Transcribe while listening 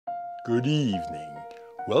Good evening.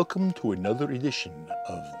 Welcome to another edition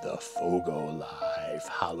of the FOGO Live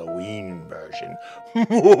Halloween version.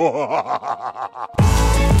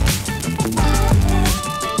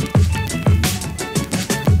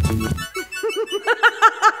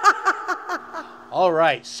 All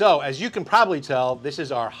right, so as you can probably tell, this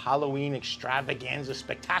is our Halloween extravaganza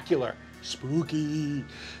spectacular. Spooky.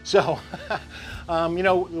 So, you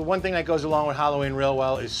know, the one thing that goes along with Halloween real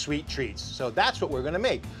well is sweet treats. So that's what we're gonna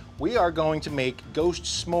make. We are going to make ghost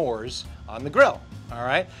s'mores on the grill, all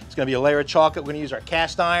right? It's gonna be a layer of chocolate. We're gonna use our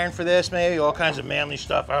cast iron for this, maybe, all kinds of manly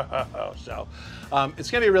stuff. So,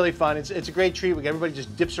 it's gonna be really fun. It's a great treat. Everybody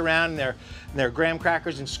just dips around in their graham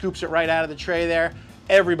crackers and scoops it right out of the tray there.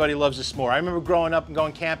 Everybody loves a s'more. I remember growing up and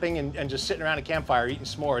going camping and just sitting around a campfire eating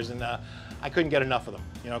s'mores, and I couldn't get enough of them.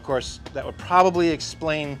 You know, of course, that would probably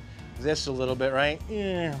explain this a little bit, right?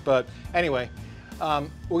 Yeah. But anyway,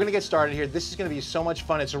 we're gonna get started here. This is gonna be so much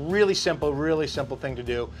fun. It's a really simple thing to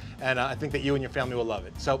do, and I think that you and your family will love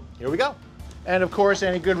it. So here we go. And of course,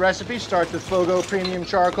 any good recipe starts with FOGO Premium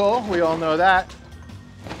Charcoal. We all know that.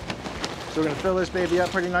 So we're gonna fill this baby up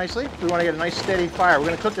pretty nicely. We wanna get a nice steady fire. We're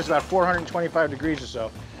gonna cook this about 425 degrees or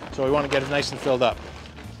so. So we wanna get it nice and filled up.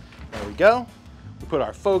 There we go. We put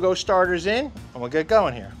our FOGO starters in, and we'll get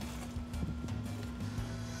going here.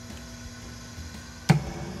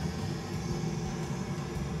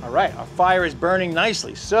 All right, our fire is burning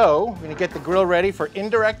nicely. So we're gonna get the grill ready for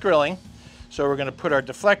indirect grilling. So we're gonna put our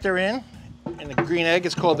deflector in the green egg.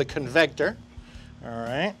 It's called the convector. All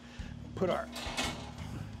right, put our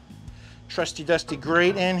trusty dusty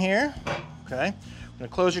grate in here. Okay, we're gonna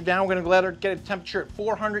close her down. We're gonna let her get a temperature at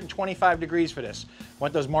 425 degrees for this.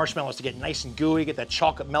 Want those marshmallows to get nice and gooey, get that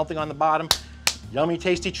chocolate melting on the bottom. Yummy,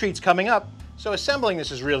 tasty treats coming up. So assembling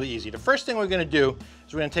this is really easy. The first thing we're gonna do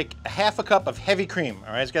is we're gonna take a half a cup of heavy cream.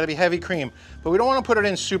 All right, it's gotta be heavy cream, but we don't wanna put it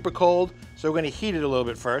in super cold, so we're gonna heat it a little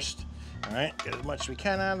bit first. All right, get as much as we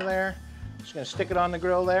can out of there. Just gonna stick it on the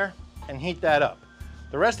grill there and heat that up.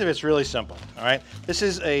 The rest of it's really simple, all right? This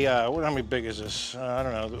is a, how many big is this? I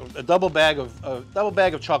don't know, a double bag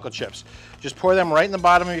of chocolate chips. Just pour them right in the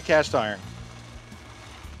bottom of your cast iron.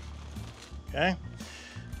 Okay,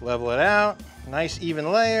 level it out, nice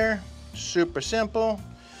even layer, super simple.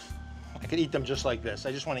 I could eat them just like this.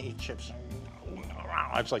 I just want to eat chips.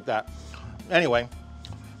 It's like that. Anyway,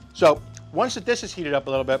 so once this is heated up a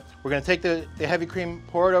little bit, we're gonna take the heavy cream,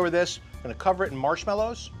 pour it over this. We're gonna cover it in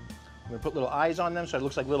marshmallows. We're gonna put little eyes on them so it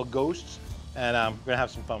looks like little ghosts, and we're gonna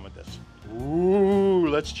have some fun with this. Ooh,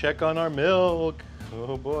 let's check on our milk.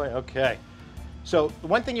 Oh boy, okay. So the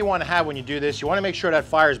one thing you wanna have when you do this, you wanna make sure that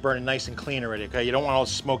fire is burning nice and clean already, okay? You don't want all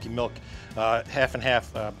this smoky milk, half and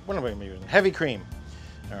half, what am I using? Heavy cream,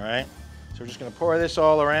 all right? So we're just gonna pour this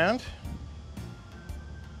all around.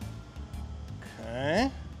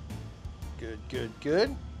 Okay, good, good,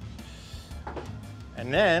 good.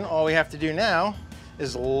 And then all we have to do now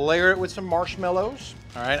is layer it with some marshmallows.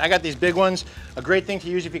 All right, I got these big ones. A great thing to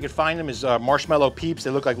use if you could find them is marshmallow peeps. They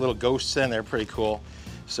look like little ghosts and they're pretty cool.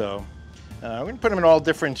 So we're gonna put them in all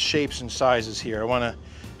different shapes and sizes here. I wanna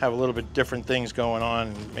have a little bit different things going on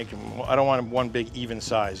and make them, I don't want one big even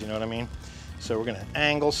size, you know what I mean? So we're gonna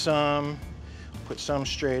angle some, put some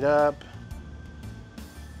straight up.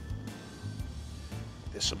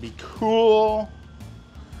 This will be cool,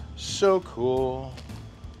 so cool.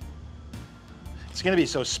 It's gonna be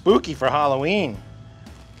so spooky for Halloween.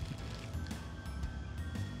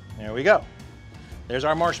 There we go. There's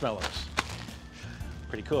our marshmallows.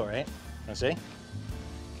 Pretty cool, right? Wanna see?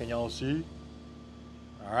 Can y'all see?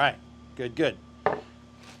 All right, good, good.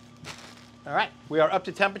 All right, we are up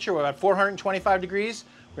to temperature. We're at 425 degrees.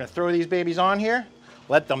 We're gonna throw these babies on here,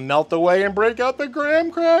 let them melt away and break out the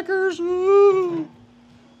graham crackers. Ooh.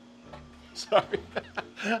 Sorry,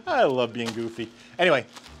 I love being goofy. Anyway,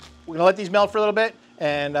 we're gonna let these melt for a little bit,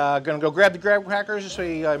 and gonna go grab the graham crackers. So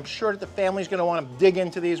I'm sure that the family's gonna wanna dig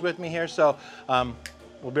into these with me here, so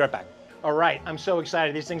we'll be right back. All right, I'm so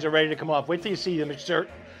excited. These things are ready to come off. Wait till you see them.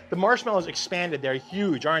 The marshmallows expanded. They're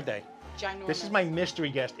huge, aren't they? Ginormous. This is my mystery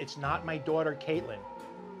guest. It's not my daughter, Caitlin.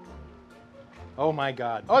 Oh my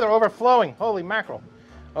God. Oh, they're overflowing. Holy mackerel.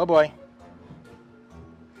 Oh boy.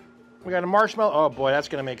 We got a marshmallow. Oh boy, that's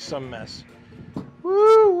gonna make some mess.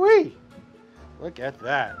 Woo-wee. Look at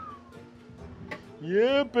that.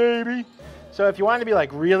 Yeah, baby. So if you want to be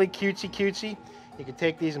like really cutesy, you could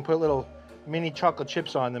take these and put little mini chocolate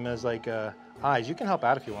chips on them as like eyes. You can help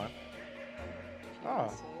out if you want.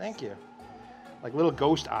 Oh, thank you. Like little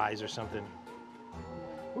ghost eyes or something.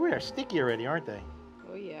 Ooh, they're sticky already, aren't they?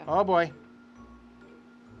 Oh, yeah. Oh, boy.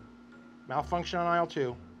 Malfunction on aisle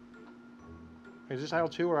 2. Is this aisle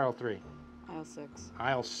 2 or aisle 3? Aisle 6.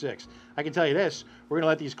 Aisle 6. I can tell you this, we're gonna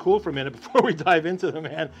let these cool for a minute before we dive into them,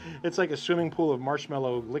 man. It's like a swimming pool of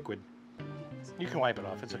marshmallow liquid. You can wipe it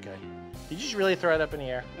off, it's okay. Did you just really throw it up in the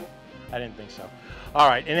air? Nope. I didn't think so. All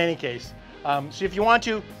right, in any case, so if you want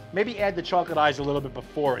to, maybe add the chocolate eyes a little bit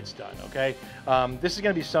before it's done, okay? This is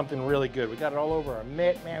gonna be something really good. We got it all over our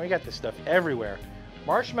mitt, man, we got this stuff everywhere.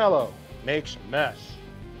 Marshmallow makes mess.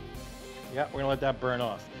 Yeah, we're gonna let that burn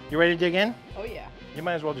off. You ready to dig in? Oh yeah. You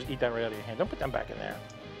might as well just eat that right out of your hand. Don't put them back in there.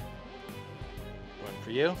 One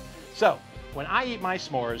for you. So, when I eat my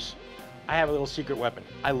s'mores, I have a little secret weapon.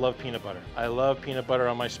 I love peanut butter. I love peanut butter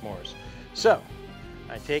on my s'mores. So,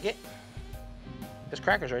 I take it. There's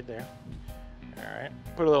crackers right there. All right.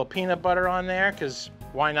 Put a little peanut butter on there, because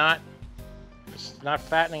why not? If it's not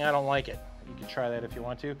fattening, I don't like it. You can try that if you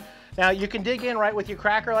want to. Now, you can dig in right with your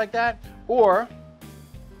cracker like that, or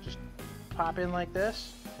just pop in like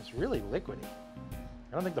this. It's really liquidy.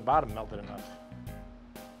 I don't think the bottom melted enough.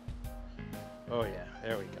 Oh yeah,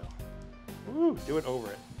 there we go. Ooh, do it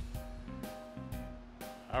over it.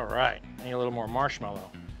 All right, need a little more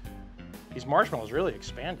marshmallow. These marshmallows really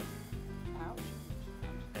expanded. Ouch.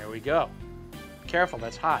 There we go. Careful,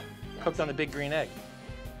 that's hot. Cooked on the big green egg.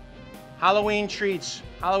 Halloween treats,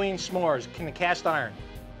 Halloween s'mores in the cast iron.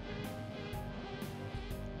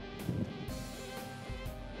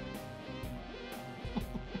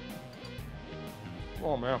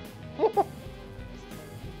 Oh man.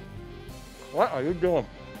 What are you doing?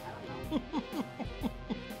 I don't know.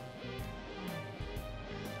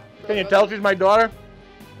 Can you tell she's my daughter?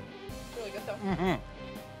 It's really good though. Mm-hmm.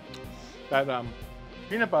 That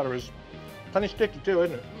peanut butter is plenty sticky too,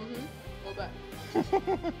 isn't it? Mm-hmm. A little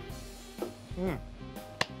bit. Mm.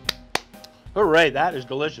 Hooray, that is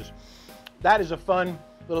delicious. That is a fun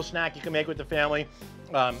little snack you can make with the family.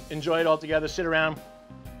 Enjoy it all together, sit around.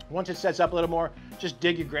 Once it sets up a little more, just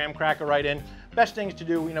dig your graham cracker right in. Best things to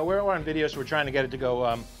do, you know, we're on video, so we're trying to get it to go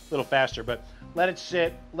a little faster, but let it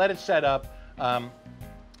sit, let it set up.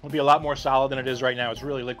 It'll be a lot more solid than it is right now. It's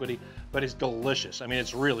really liquidy, but it's delicious. I mean,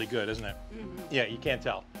 it's really good, isn't it? Mm-hmm. Yeah, you can't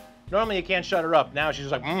tell. Normally you can't shut her up. Now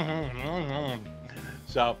she's like,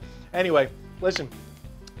 So anyway, listen,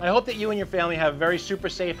 I hope that you and your family have a very super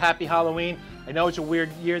safe, happy Halloween. I know it's a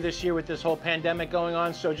weird year this year with this whole pandemic going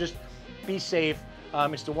on, so just be safe.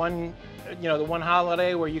 It's the one, you know, the one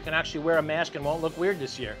holiday where you can actually wear a mask and won't look weird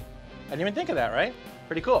this year. I didn't even think of that, right?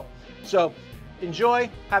 Pretty cool. So enjoy,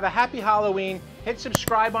 have a happy Halloween. Hit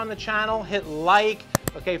subscribe on the channel, hit like,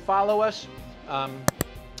 okay, follow us.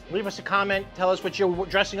 Leave us a comment, tell us what you're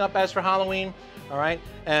dressing up as for Halloween, all right?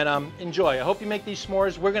 And enjoy. I hope you make these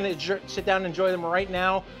s'mores. We're gonna sit down and enjoy them right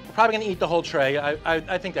now. We're probably gonna eat the whole tray.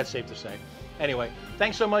 I think that's safe to say. Anyway,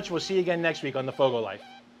 thanks so much. We'll see you again next week on the FOGO Life.